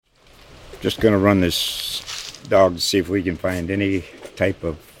Just going to run this dog to see if we can find any type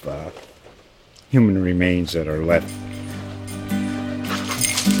of human remains that are left.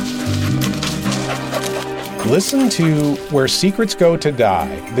 Listen to Where Secrets Go to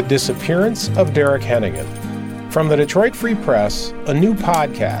Die, The Disappearance of Derek Hennigan. From the Detroit Free Press, a new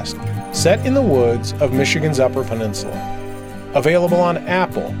podcast set in the woods of Michigan's Upper Peninsula. Available on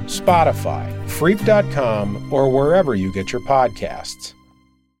Apple, Spotify, Freep.com, or wherever you get your podcasts.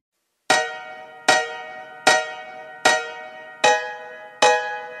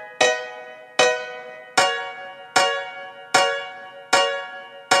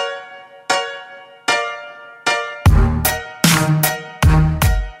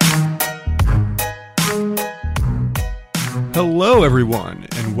 Hello, everyone,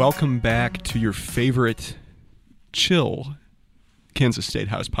 and welcome back to your favorite chill Kansas State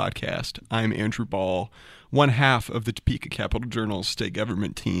House podcast. I'm Andrew Ball, one half of the Topeka Capital Journal's state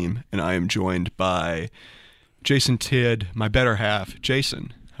government team, and I am joined by Jason Tidd, my better half.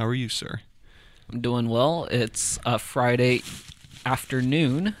 Jason, how are you, sir? I'm doing well. It's a Friday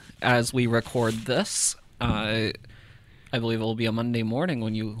afternoon as we record this. I believe it will be a Monday morning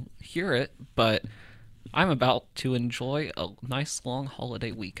when you hear it, but I'm about to enjoy a nice long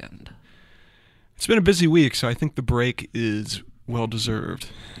holiday weekend. It's been a busy week, so I think the break is well-deserved.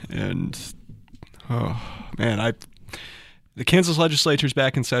 And, oh, man, the Kansas legislature's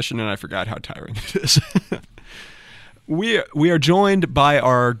back in session, and I forgot how tiring it is. We are joined by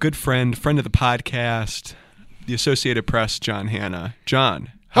our good friend of the podcast, the Associated Press, John Hanna.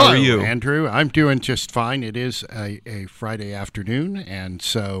 John, how are you? Hello, Andrew. I'm doing just fine. It is a Friday afternoon, and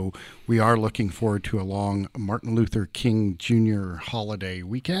so we are looking forward to a long Martin Luther King Jr. holiday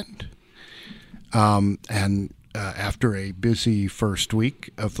weekend. And after a busy first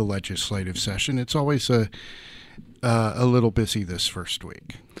week of the legislative session, it's always a little busy this first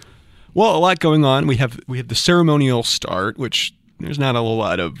week. Well, a lot going on. We have the ceremonial start, which there's not a whole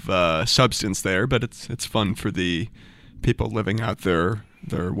lot of substance there, but it's fun for the people living out their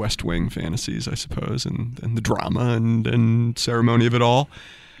West Wing fantasies, I suppose, and the drama and ceremony of it all.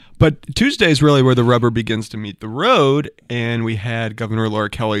 But Tuesday is really where the rubber begins to meet the road, and we had Governor Laura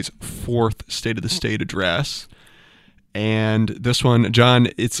Kelly's fourth State of the State address. And this one, John,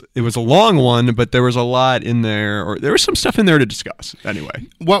 it was a long one, but there was a lot in there, or there was some stuff in there to discuss. Anyway,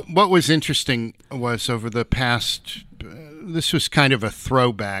 what was interesting was over the past, this was kind of a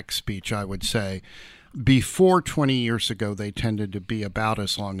throwback speech, I would say. Before 20 years ago, they tended to be about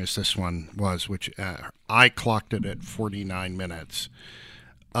as long as this one was, which I clocked it at 49 minutes.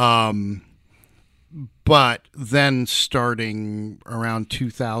 But then starting around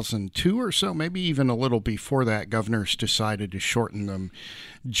 2002 or so, maybe even a little before that, governors decided to shorten them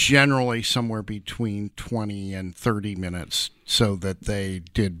generally somewhere between 20 and 30 minutes so that they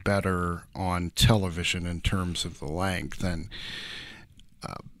did better on television in terms of the length. And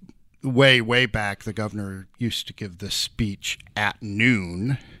way back, the governor used to give this speech at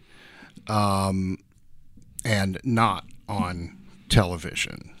noon and not on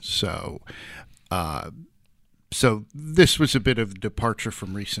television. So this was a bit of a departure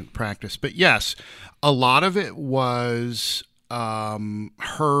from recent practice. But yes, a lot of it was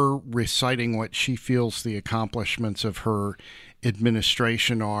her reciting what she feels the accomplishments of her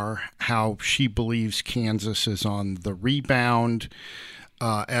administration are, how she believes Kansas is on the rebound,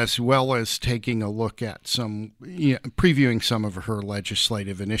 as well as taking a look at previewing some of her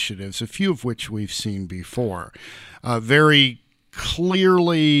legislative initiatives, a few of which we've seen before. Very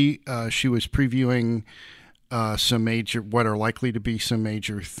clearly, she was previewing what are likely to be some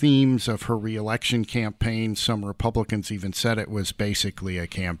major themes of her reelection campaign. Some Republicans even said it was basically a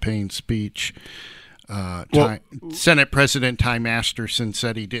campaign speech. Senate President Ty Masterson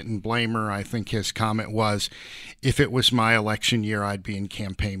said he didn't blame her. I think his comment was, if it was my election year, I'd be in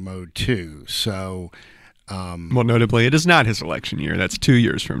campaign mode too. So, well, notably, it is not his election year. That's 2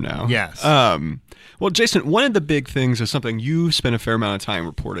 years from now. Yes. Well, Jason, one of the big things is something you spent a fair amount of time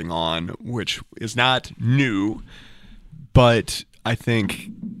reporting on, which is not new, but I think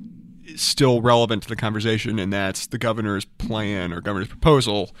is still relevant to the conversation, and that's the governor's plan or governor's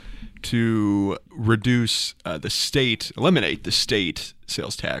proposal to eliminate the state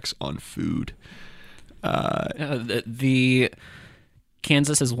sales tax on food. The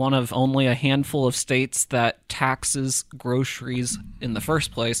Kansas is one of only a handful of states that taxes groceries in the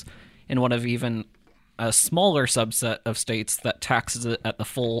first place, and one of even a smaller subset of states that taxes it at the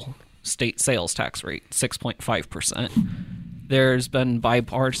full state sales tax rate, 6.5%. There's been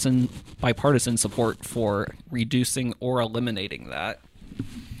bipartisan support for reducing or eliminating that.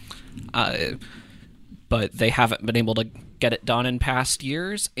 But they haven't been able to get it done in past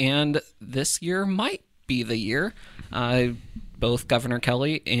years, and this year might be the year. Both Governor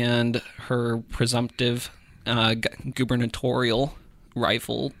Kelly and her presumptive gubernatorial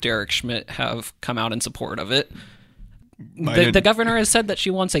rival, Derek Schmidt, have come out in support of it. The governor has said that she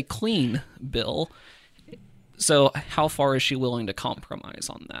wants a clean bill. So how far is she willing to compromise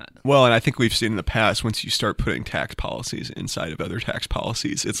on that? Well, and I think we've seen in the past, once you start putting tax policies inside of other tax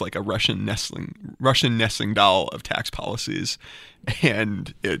policies, it's like a Russian nesting doll of tax policies,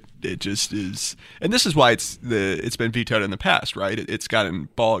 and it just is. And this is why it's been vetoed in the past, right? It's gotten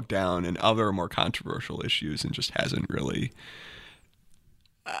bogged down in other more controversial issues and just hasn't really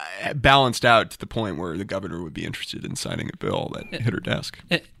balanced out to the point where the governor would be interested in signing a bill that hit her desk.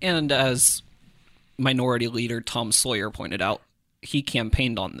 And as Minority Leader Tom Sawyer pointed out, he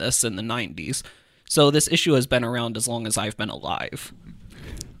campaigned on this in the 90s. So this issue has been around as long as I've been alive.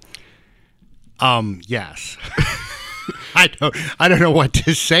 Yes. I don't know what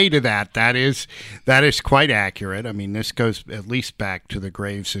to say to that. That is quite accurate. I mean, this goes at least back to the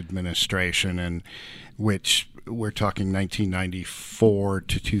Graves administration, and which we're talking 1994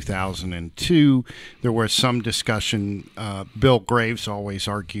 to 2002. There was some discussion. Bill Graves always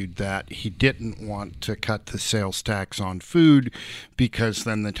argued that he didn't want to cut the sales tax on food because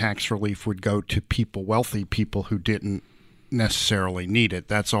then the tax relief would go to wealthy people who didn't necessarily need it.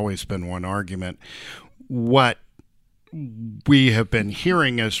 That's always been one argument. What we have been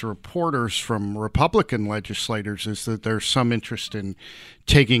hearing as reporters from Republican legislators is that there's some interest in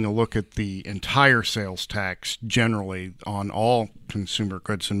taking a look at the entire sales tax generally on all consumer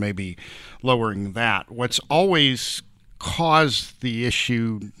goods and maybe lowering that. What's always caused the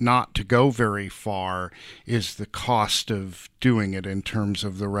issue not to go very far is the cost of doing it in terms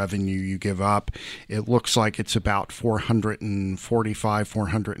of the revenue you give up. It looks like it's about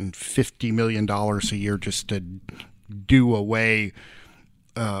 $450 million a year just to do away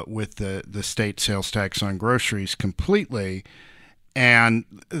with the state sales tax on groceries completely. And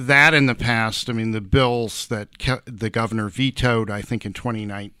that in the past, I mean, the bills that the governor vetoed, I think in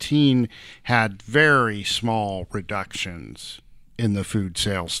 2019, had very small reductions in the food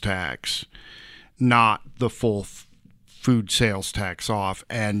sales tax, not the full food sales tax off.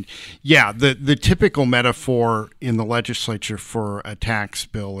 And yeah, the typical metaphor in the legislature for a tax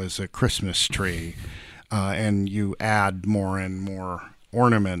bill is a Christmas tree. And you add more and more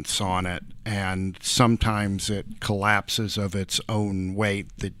ornaments on it, and sometimes it collapses of its own weight.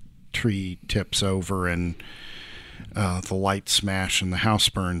 The tree tips over and the lights smash and the house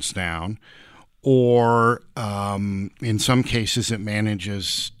burns down. Or in some cases, it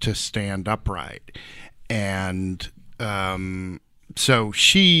manages to stand upright. And so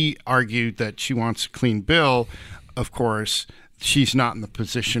she argued that she wants a clean bill. Of course, she's not in the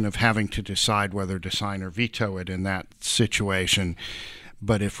position of having to decide whether to sign or veto it in that situation.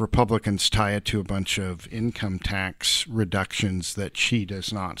 But if Republicans tie it to a bunch of income tax reductions that she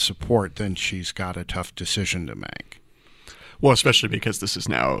does not support, then she's got a tough decision to make. Well, especially because this is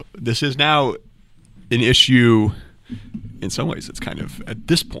now an issue. In some ways, it's kind of, at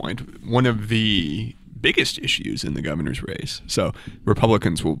this point, one of the biggest issues in the governor's race. So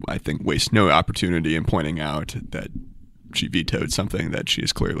Republicans will, I think, waste no opportunity in pointing out that she vetoed something that she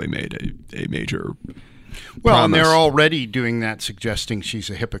has clearly made a major well, promise. And they're already doing that, suggesting she's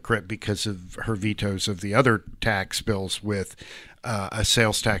a hypocrite because of her vetoes of the other tax bills with a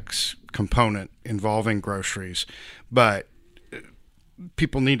sales tax component involving groceries. But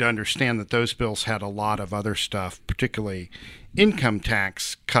people need to understand that those bills had a lot of other stuff, particularly income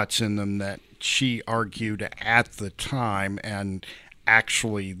tax cuts in them that she argued at the time, and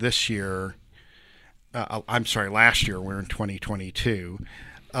actually this year, last year, we're in 2022,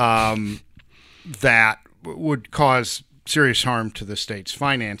 that would cause serious harm to the state's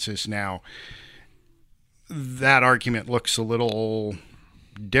finances. Now, that argument looks a little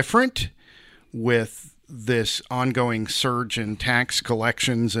different with this ongoing surge in tax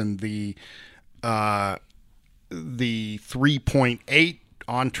collections and the 3.8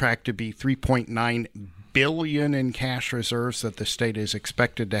 on track to be 3.9 billion in cash reserves that the state is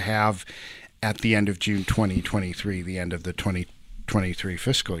expected to have at the end of June 2023, the end of the 2023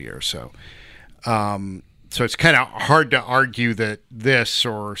 fiscal year. So it's kind of hard to argue that this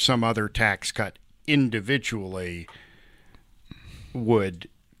or some other tax cut individually would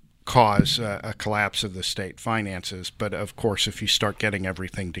cause a collapse of the state finances. But of course, if you start getting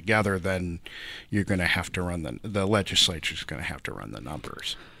everything together, then you're going to have to run the legislature's going to have to run the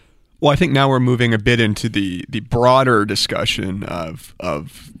numbers. Well, I think now we're moving a bit into the broader discussion of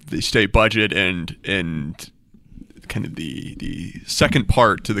the state budget and kind of the second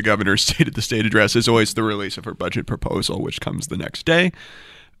part to the governor's State of the State address is always the release of her budget proposal, which comes the next day.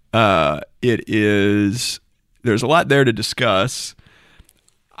 There's a lot there to discuss.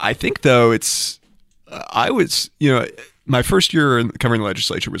 I think, though, my first year covering the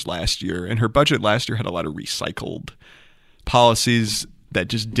legislature was last year, and her budget last year had a lot of recycled policies that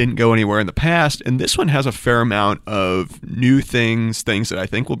just didn't go anywhere in the past. And this one has a fair amount of new things that I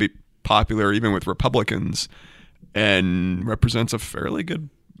think will be popular even with Republicans, and represents a fairly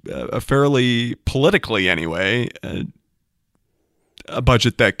politically anyway, a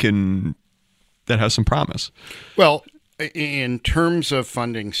budget that has some promise. Well, in terms of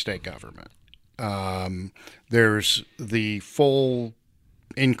funding state government, there's the full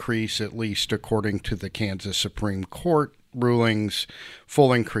increase, at least according to the Kansas Supreme Court rulings,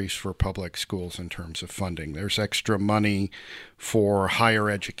 full increase for public schools in terms of funding. There's extra money for higher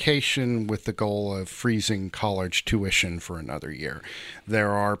education with the goal of freezing college tuition for another year.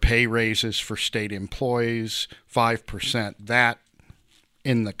 There are pay raises for state employees, 5%. That,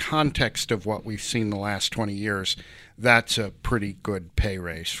 in the context of what we've seen the last 20 years, that's a pretty good pay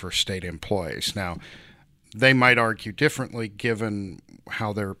raise for state employees. Now, they might argue differently given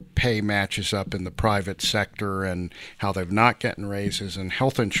how their pay matches up in the private sector and how they've not gotten raises and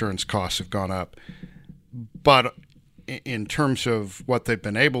health insurance costs have gone up. But in terms of what they've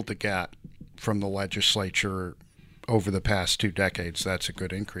been able to get from the legislature over the past 2 decades, that's a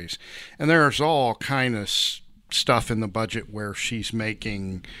good increase. And there's all kind of stuff in the budget where she's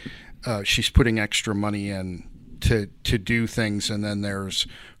putting extra money in to do things, and then there's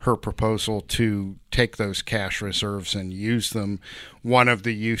her proposal to take those cash reserves and use them. One of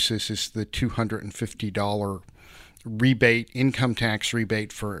the uses is the $250 rebate, income tax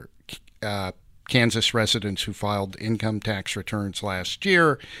rebate for Kansas residents who filed income tax returns last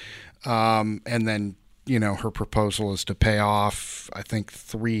year. And then, her proposal is to pay off, I think,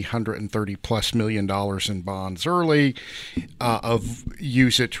 $330+ million in bonds early,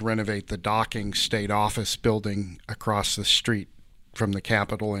 use it to renovate the docking state office building across the street from the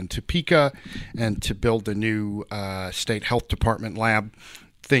Capitol in Topeka, and to build a new state health department lab,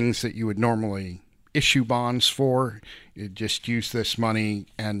 things that you would normally issue bonds for. You just use this money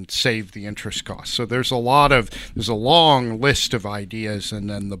and save the interest costs. So there's a long list of ideas, and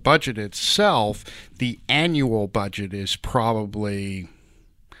then the budget itself, the annual budget is probably,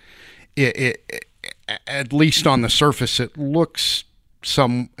 at least on the surface, it looks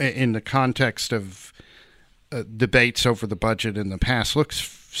some, in the context of debates over the budget in the past, looks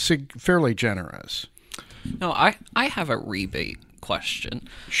fairly generous. No, I have a rebate question.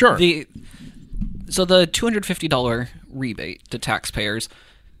 Sure. So the $250 rebate to taxpayers,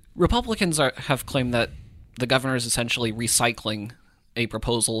 Republicans have claimed that the governor is essentially recycling a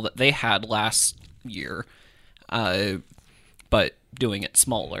proposal that they had last year, but doing it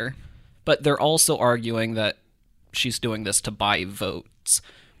smaller. But they're also arguing that she's doing this to buy votes,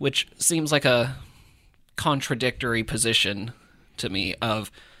 which seems like a contradictory position to me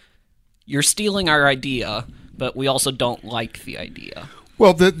of, you're stealing our idea, but we also don't like the idea.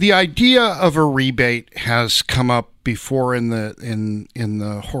 Well, the idea of a rebate has come up before in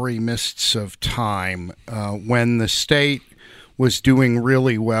the hoary mists of time, when the state was doing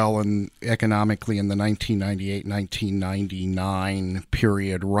really well economically in the 1998-1999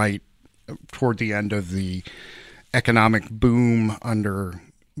 period, right toward the end of the economic boom under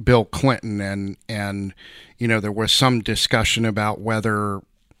Bill Clinton, and there was some discussion about whether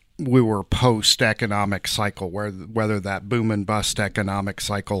we were post-economic cycle, whether that boom and bust economic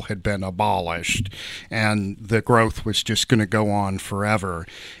cycle had been abolished and the growth was just going to go on forever.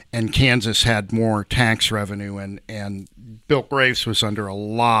 And Kansas had more tax revenue, and Bill Graves was under a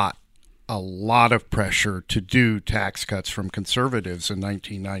lot of pressure to do tax cuts from conservatives in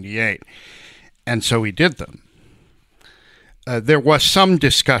 1998. And so he did them. There was some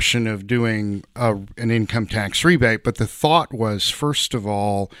discussion of doing an income tax rebate, but the thought was, first of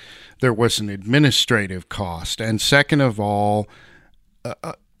all, there was an administrative cost, and second of all,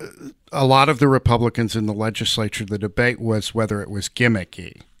 a lot of the Republicans in the legislature, the debate was whether it was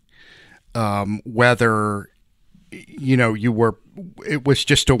gimmicky, whether it was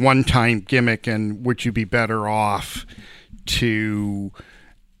just a one-time gimmick, and would you be better off to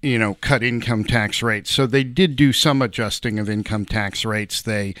cut income tax rates. So they did do some adjusting of income tax rates.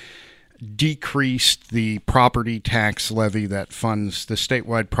 They decreased the property tax levy that funds the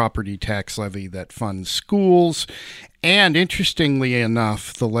statewide property tax levy that funds schools. And interestingly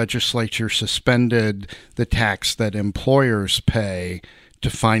enough, the legislature suspended the tax that employers pay to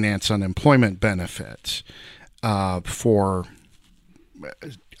finance unemployment benefits for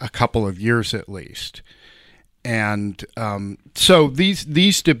a couple of years at least. And so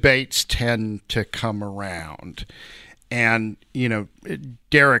these debates tend to come around. And,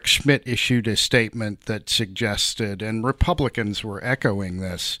 Derek Schmidt issued a statement that suggested, and Republicans were echoing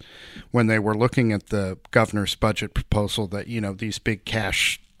this when they were looking at the governor's budget proposal, that, these big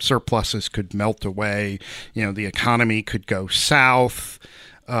cash surpluses could melt away. The economy could go south.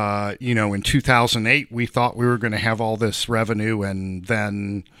 In 2008, we thought we were going to have all this revenue, and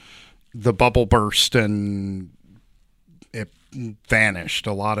then the bubble burst and it vanished.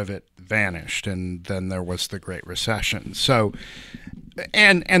 A lot of it vanished, and then there was the Great Recession. So,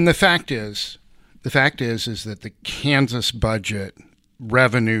 and the fact is that the Kansas budget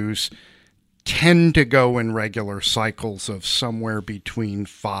revenues tend to go in regular cycles of somewhere between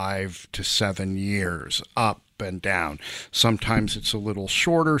 5 to 7 years, up and down. Sometimes it's a little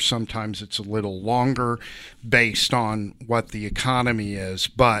shorter, sometimes it's a little longer, based on what the economy is.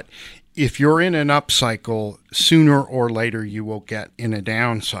 But if you're in an up cycle, sooner or later you will get in a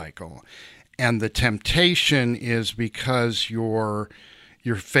down cycle. And the temptation is, because you're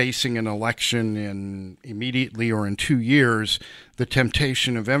facing an election in immediately or in 2 years, the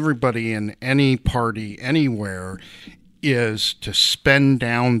temptation of everybody in any party anywhere is to spend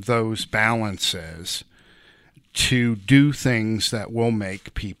down those balances to do things that will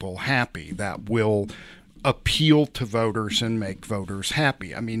make people happy, that will appeal to voters and make voters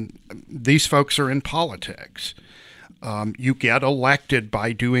happy. I mean, these folks are in politics. You get elected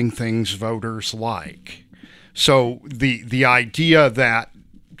by doing things voters like. So the idea that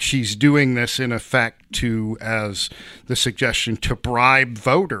she's doing this in effect to, as the suggestion, to bribe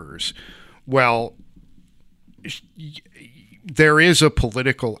voters, well, there is a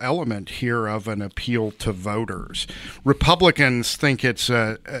political element here of an appeal to voters. Republicans think it's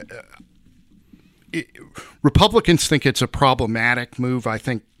a problematic move. I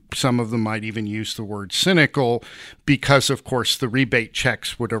think some of them might even use the word cynical, because, of course, the rebate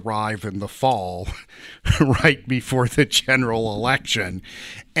checks would arrive in the fall, right before the general election.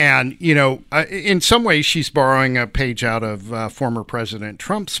 And, in some ways, she's borrowing a page out of former President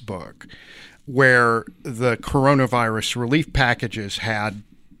Trump's book, where the coronavirus relief packages had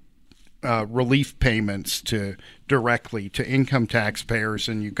relief payments directly to income taxpayers,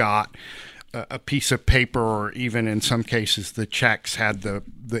 and you got a piece of paper, or even in some cases the checks had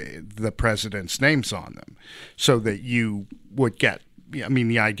the president's names on them, so that you would get,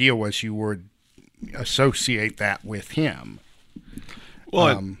 the idea was you would associate that with him.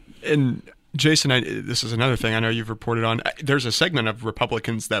 Well, and Jason, this is another thing I know you've reported on. There's a segment of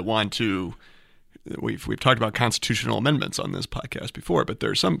Republicans that want to, we've talked about constitutional amendments on this podcast before, but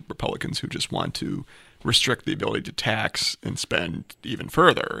there are some Republicans who just want to restrict the ability to tax and spend even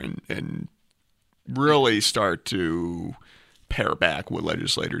further, and really start to pare back what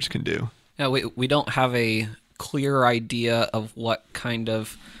legislators can do. Yeah, we don't have a clear idea of what kind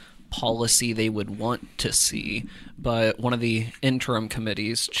of policy they would want to see, but one of the interim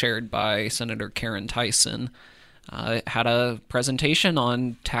committees chaired by Senator Karen Tyson had a presentation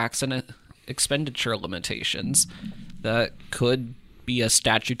on tax and expenditure limitations that could be a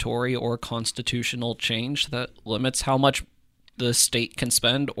statutory or constitutional change that limits how much the state can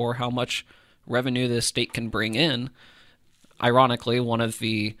spend or how much revenue the state can bring in. Ironically,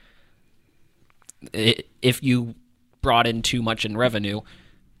 if you brought in too much in revenue,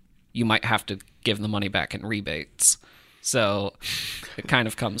 you might have to give the money back in rebates. So it kind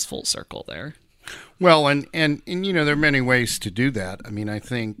of comes full circle there. Well, and there are many ways to do that. I mean, I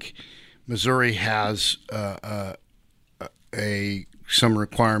think Missouri has some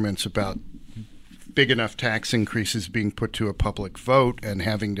requirements about big enough tax increases being put to a public vote and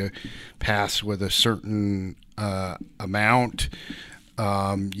having to pass with a certain amount.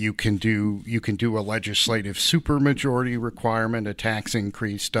 You can do a legislative supermajority requirement. A tax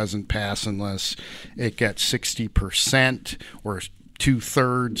increase doesn't pass unless it gets 60% or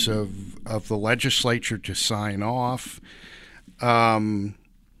 2/3 of the legislature to sign off.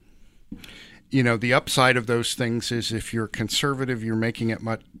 The upside of those things is, if you're conservative, you're making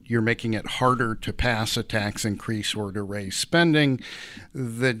it harder to pass a tax increase or to raise spending.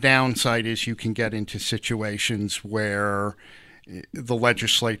 The downside is you can get into situations where the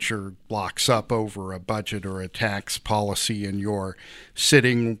legislature blocks up over a budget or a tax policy, and you're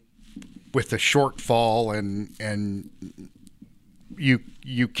sitting with a shortfall, and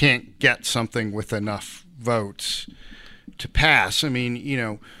you can't get something with enough votes to pass. I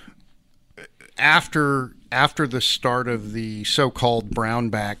mean, after the start of the so-called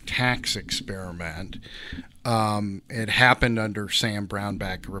Brownback tax experiment, it happened under Sam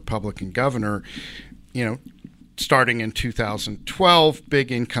Brownback, a Republican governor. Starting in 2012,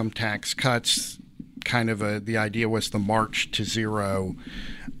 big income tax cuts kind of the idea was the march to zero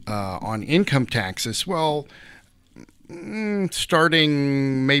on income taxes. Well,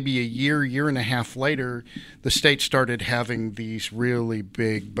 starting maybe a year and a half later, the state started having these really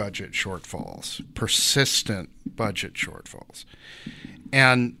big budget shortfalls, persistent budget shortfalls.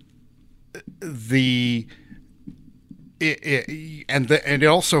 And it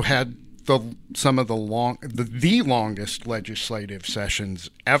also had some of the longest legislative sessions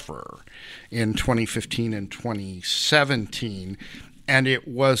ever in 2015 and 2017, and it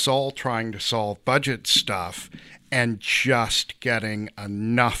was all trying to solve budget stuff and just getting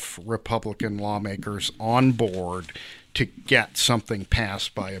enough Republican lawmakers on board to get something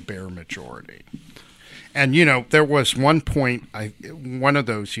passed by a bare majority. And, you know, there was one point, one of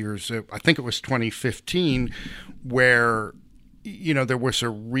those years, I think it was 2015, where, you know, there was a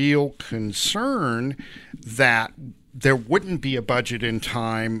real concern that there wouldn't be a budget in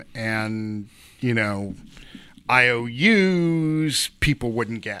time and, you know, IOUs, people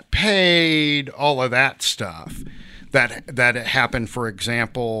wouldn't get paid, all of that stuff. That happened, for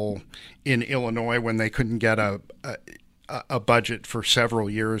example, in Illinois when they couldn't get a budget for several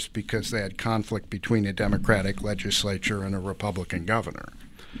years because they had conflict between a Democratic legislature and a Republican governor.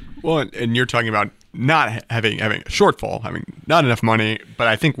 Well, and you're talking about not having a shortfall, having not enough money, but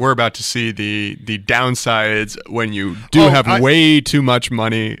I think we're about to see the downsides when you do have way too much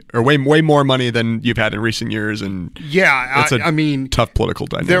money or way more money than you've had in recent years, and yeah, it's I mean, tough political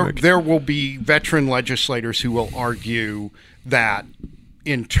dynamic. There will be veteran legislators who will argue that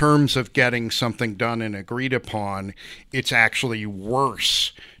in terms of getting something done and agreed upon, it's actually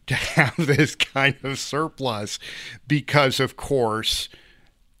worse to have this kind of surplus because, of course,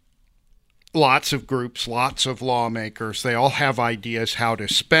 lots of groups, lots of lawmakers, they all have ideas how to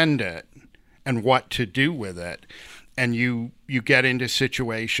spend it and what to do with it. And you get into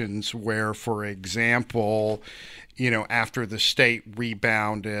situations where, for example, you know, after the state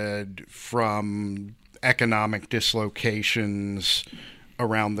rebounded from economic dislocations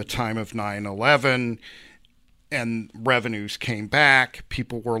around the time of 9/11 and revenues came back,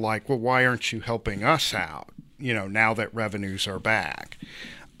 people were like, well, why aren't you helping us out, you know, now that revenues are back?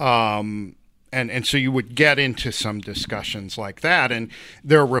 And so you would get into some discussions like that. And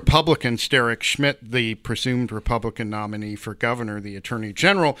there are Republicans, Derek Schmidt, the presumed Republican nominee for governor, the attorney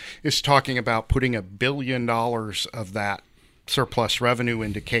general, is talking about putting $1 billion of that surplus revenue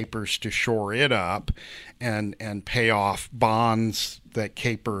into Capers to shore it up and pay off bonds that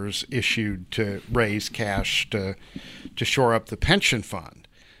Capers issued to raise cash to shore up the pension fund.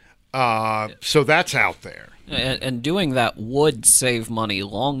 So that's out there. And doing that would save money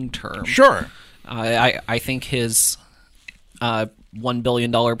long term. Sure. I think his $1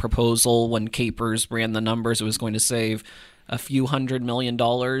 billion proposal, when Capers ran the numbers, it was going to save a few $100 million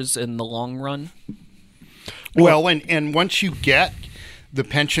in the long run. Well, and once you get the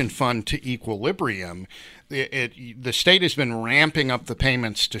pension fund to equilibrium, the state has been ramping up the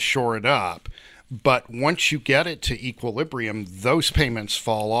payments to shore it up. But once you get it to equilibrium, those payments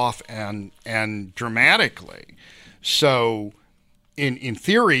fall off and dramatically. So in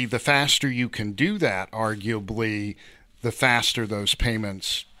theory, the faster you can do that, arguably, the faster those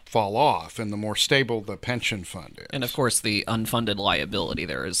payments fall off and the more stable the pension fund is. And of course, the unfunded liability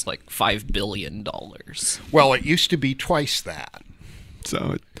there is like $5 billion. Well, it used to be twice that.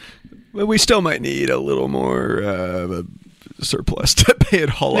 So we still might need a little more surplus to pay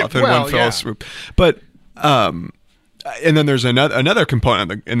it all off in one fell swoop. But and then there's another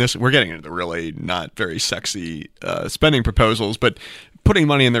component, and this we're getting into the really not very sexy spending proposals, but putting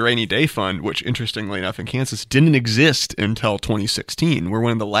money in the rainy day fund, which interestingly enough in Kansas didn't exist until 2016. We're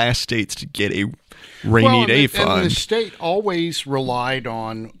one of the last states to get a rainy day fund. And the state always relied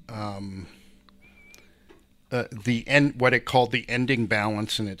on what it called the ending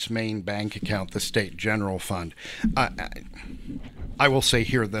balance in its main bank account, the state general fund. I will say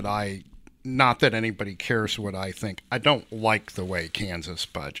here that not that anybody cares what I think, I don't like the way Kansas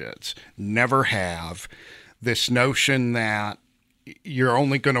budgets. Never have. This notion that you're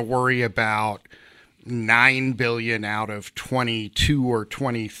only going to worry about $9 billion out of 22 or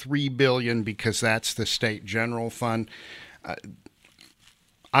 23 billion because that's the state general fund.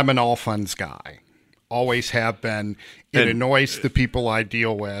 I'm an all funds guy. Always have been. It annoys the people I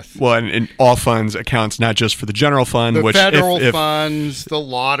deal with. Well, and all funds accounts not just for the general fund, the which federal funds, the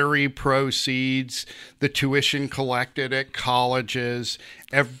lottery proceeds, the tuition collected at colleges,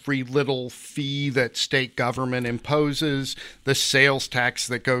 every little fee that state government imposes, the sales tax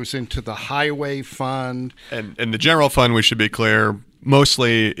that goes into the highway fund, and the general fund. We should be clear.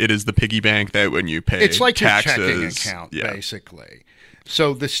 Mostly, it is the piggy bank that when you pay, it's like taxes, your checking account, basically.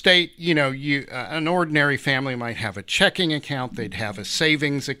 So the state, an ordinary family might have a checking account, they'd have a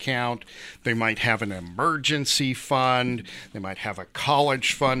savings account, they might have an emergency fund, they might have a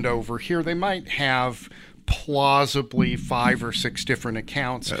college fund over here, they might have plausibly 5 or 6 different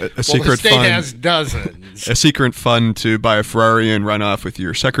accounts. A secret the state fund has dozens. A secret fund to buy a Ferrari and run off with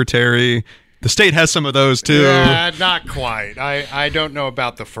your secretary. The state has some of those too. Yeah, not quite. I don't know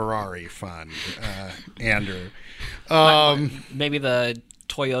about the Ferrari fund, Andrew. Maybe the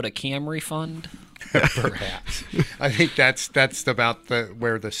Toyota Camry fund. Perhaps. I think that's about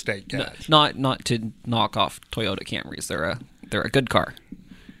where the state gets. Not to knock off Toyota Camrys. They're a good car.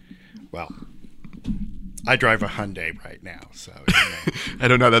 Well, I drive a Hyundai right now, so I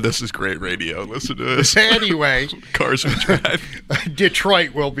don't know that this is great radio. Listen to this. Anyway, cars we drive.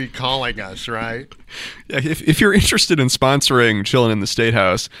 Detroit will be calling us, right? Yeah, if you're interested in sponsoring Chillin' in the State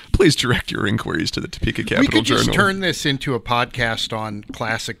House, please direct your inquiries to the Topeka Capital We could Journal. just turn this into a podcast on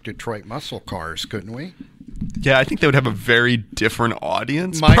classic Detroit muscle cars, couldn't we? Yeah, I think they would have a very different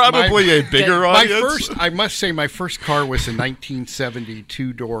audience. Probably a bigger audience. I must say, my first car was a 1970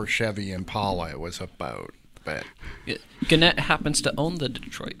 two-door Chevy Impala. It was a boat, but Gannett happens to own the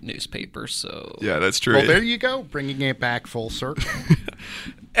Detroit newspaper, so yeah, that's true. Well, there you go, bringing it back full circle.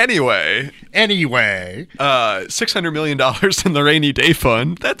 Anyway, $600 million in the rainy day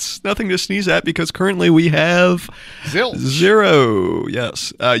fund. That's nothing to sneeze at because currently we have Zilch. 0.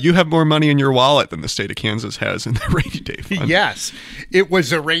 Yes. You have more money in your wallet than the state of Kansas has in the rainy day fund. Yes. It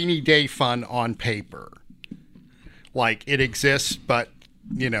was a rainy day fund on paper. Like it exists, but,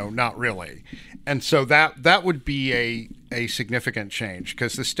 not really. And so that would be a significant change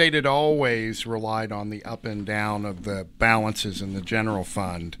because the state had always relied on the up and down of the balances in the general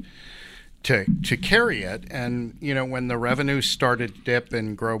fund to carry it. And, when the revenues started to dip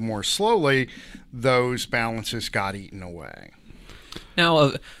and grow more slowly, those balances got eaten away.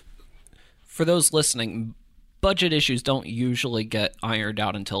 Now, for those listening, budget issues don't usually get ironed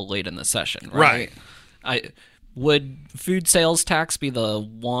out until late in the session, right? Would food sales tax be the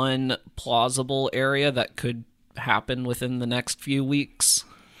one plausible area that could happen within the next few weeks?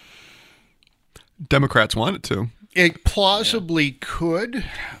 Democrats want it to. It plausibly could,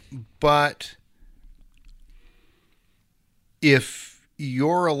 but if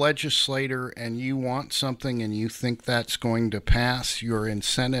you're a legislator and you want something and you think that's going to pass, your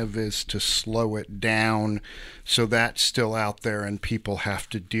incentive is to slow it down so that's still out there and people have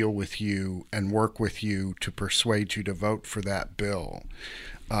to deal with you and work with you to persuade you to vote for that bill.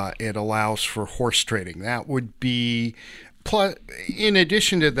 It allows for horse trading. That would be... Plus, in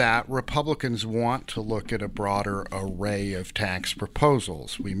addition to that, Republicans want to look at a broader array of tax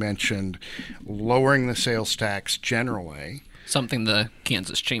proposals. We mentioned lowering the sales tax generally. Something the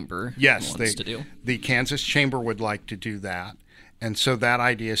Kansas Chamber wants to do. The Kansas Chamber would like to do that. And so that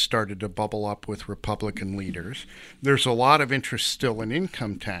idea started to bubble up with Republican leaders. There's a lot of interest still in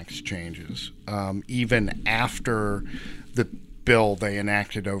income tax changes, even after the bill they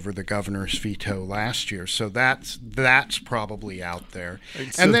enacted over the governor's veto last year. So that's probably out there.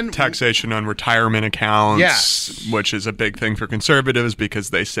 And then taxation on retirement accounts, yes, which is a big thing for conservatives because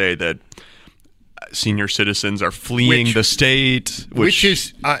they say that senior citizens are fleeing the state. Which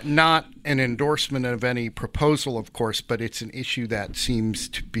is not an endorsement of any proposal, of course, but it's an issue that seems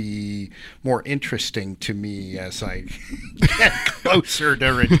to be more interesting to me as I get closer to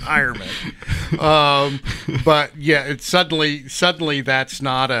retirement. But yeah, it's suddenly that's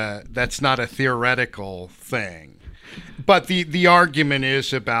not a theoretical thing. But the argument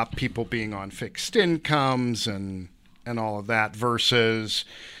is about people being on fixed incomes and all of that versus,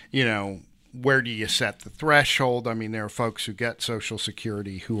 where do you set the threshold? I mean, there are folks who get Social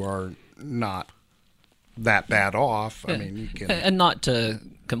Security who are not that bad off. I mean, you can... And not to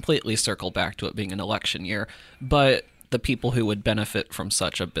completely circle back to it being an election year, but the people who would benefit from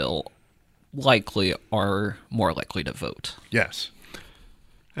such a bill likely are more likely to vote. Yes.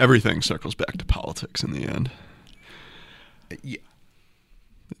 Everything circles back to politics in the end. Yeah.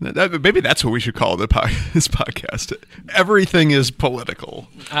 Maybe that's what we should call this podcast. Everything is political.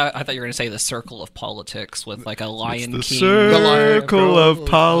 I thought you were going to say the circle of politics with like a Lion it's the King. Circle of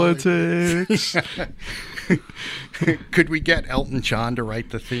politics. Could we get Elton John to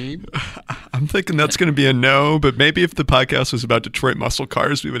write the theme? I'm thinking that's going to be a no, but maybe if the podcast was about Detroit muscle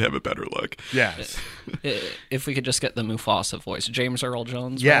cars, we would have a better look. Yes. If we could just get the Mufasa voice, James Earl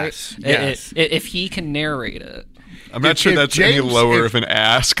Jones, yes, right? Yes. If he can narrate it. I'm not sure that's any lower of an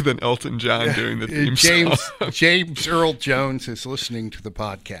ask than Elton John doing the theme song. James Earl Jones is listening to the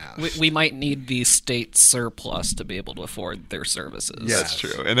podcast. We might need the state surplus to be able to afford their services. Yes. That's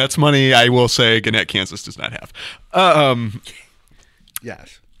true. And that's money, I will say, Gannett, Kansas does not have.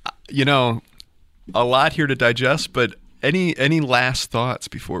 Yes. You know, a lot here to digest, but any last thoughts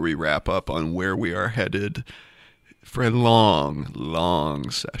before we wrap up on where we are headed for a long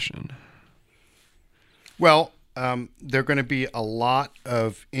session? Well, there are going to be a lot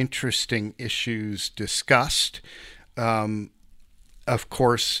of interesting issues discussed. Of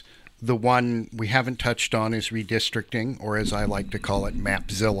course, the one we haven't touched on is redistricting, or as I like to call it,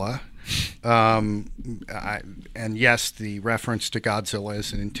 Mapzilla. And yes, the reference to Godzilla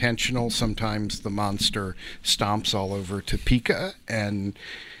is intentional. Sometimes the monster stomps all over Topeka and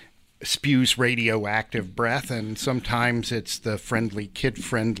spews radioactive breath, and sometimes it's the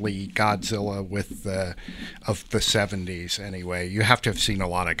kid-friendly Godzilla of the 70s. Anyway, you have to have seen a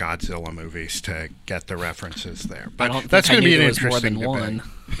lot of Godzilla movies to get the references there. But that's going to be an interesting debate.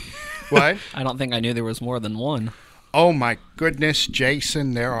 What? I don't think I knew there was more than one. Oh my goodness,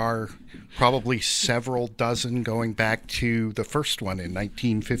 Jason, there are probably several dozen going back to the first one in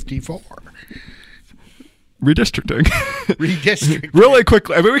 1954. Redistricting. Redistricting. Really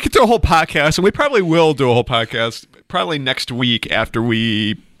quickly. I mean, we could do a whole podcast, and we probably will do a whole podcast probably next week after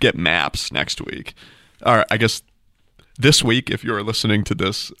we get maps next week. Or I guess this week if you're listening to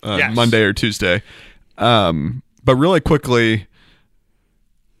this Yes. Monday or Tuesday. But really quickly,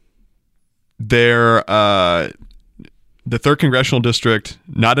 the 3rd Congressional District,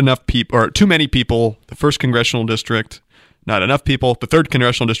 not enough people, or too many people. The 1st Congressional District, not enough people. The 3rd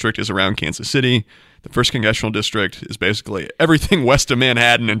Congressional District is around Kansas City. The 1st Congressional District is basically everything west of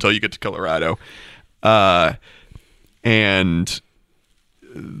Manhattan until you get to Colorado. And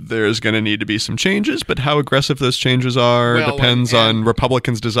there's going to need to be some changes, but how aggressive those changes are depends on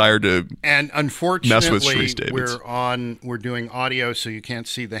Republicans' desire to and mess with unfortunately Sharice-Davids. we're doing audio, so you can't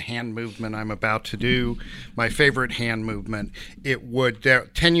see the hand movement I'm about to do. My favorite hand movement.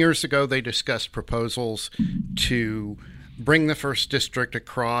 10 years ago they discussed proposals to bring the 1st District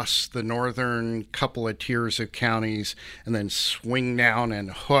across the northern couple of tiers of counties and then swing down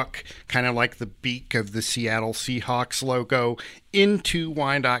and hook, kind of like the beak of the Seattle Seahawks logo, into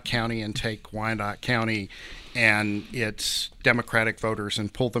Wyandotte County and take Wyandotte County and its Democratic voters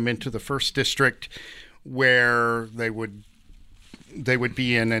and pull them into the 1st District, where they would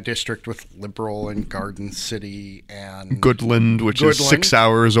be in a district with Liberal and Garden City and Goodland, which is 6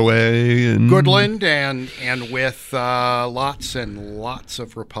 hours away. And Goodland and with lots and lots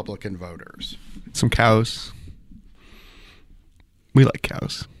of Republican voters. some cows. We like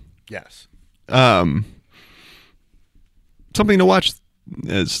cows. Yes. Something to watch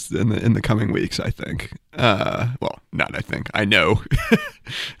is in the coming weeks, I think. Well, not I think. I know.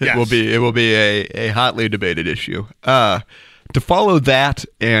 Yes. It will be a hotly debated issue. To follow that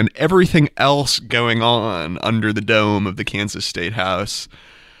and everything else going on under the dome of the Kansas State House,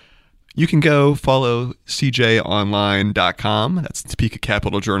 you can go follow cjonline.com. That's Topeka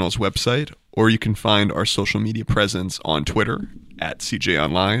Capital Journal's website. Or you can find our social media presence on Twitter at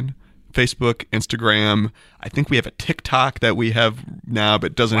CJOnline, Facebook, Instagram. I think we have a TikTok that we have now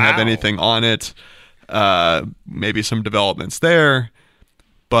but doesn't have anything on it. Maybe some developments there.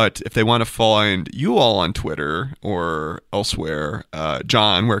 But if they want to find you all on Twitter or elsewhere,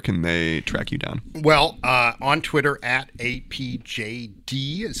 John, where can they track you down? Well, on Twitter at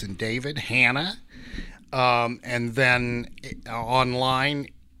APJD, as in David, Hannah. And then online,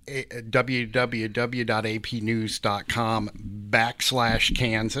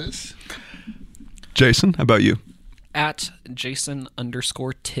 www.apnews.com/Kansas. Jason, how about you? At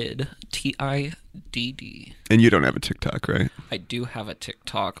Jason_Tidd, TIDD. And you don't have a TikTok, right? I do have a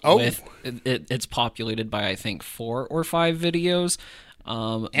TikTok. Oh. With it's populated by I think 4 or 5 videos.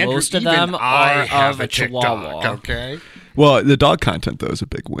 Andrew, Most of even them I are have of a a Chihuahua. TikTok, okay? Well, the dog content, though, is a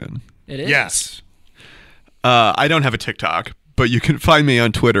big win. It is. Yes. I don't have a TikTok, but you can find me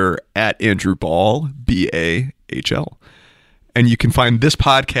on Twitter at Andrew Ball, BAHL. And you can find this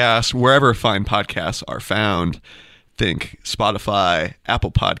podcast wherever fine podcasts are found. Think Spotify,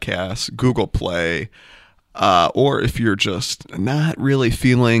 Apple Podcasts, Google Play, or if you're just not really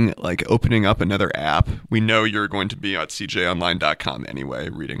feeling like opening up another app, we know you're going to be at cjonline.com anyway,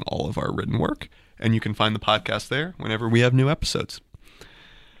 reading all of our written work. And you can find the podcast there whenever we have new episodes.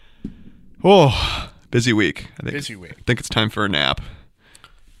 Oh, busy week. Busy week. I think it's time for a nap.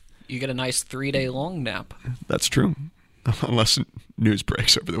 You get a nice 3-day long nap. That's true. Unless news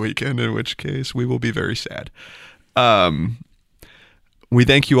breaks over the weekend, in which case we will be very sad. We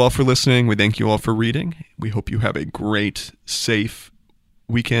thank you all for listening. We thank you all for reading. We hope you have a great, safe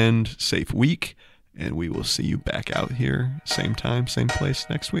weekend, safe week, and we will see you back out here, same time, same place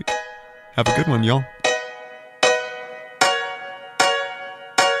next week. Have a good one, y'all.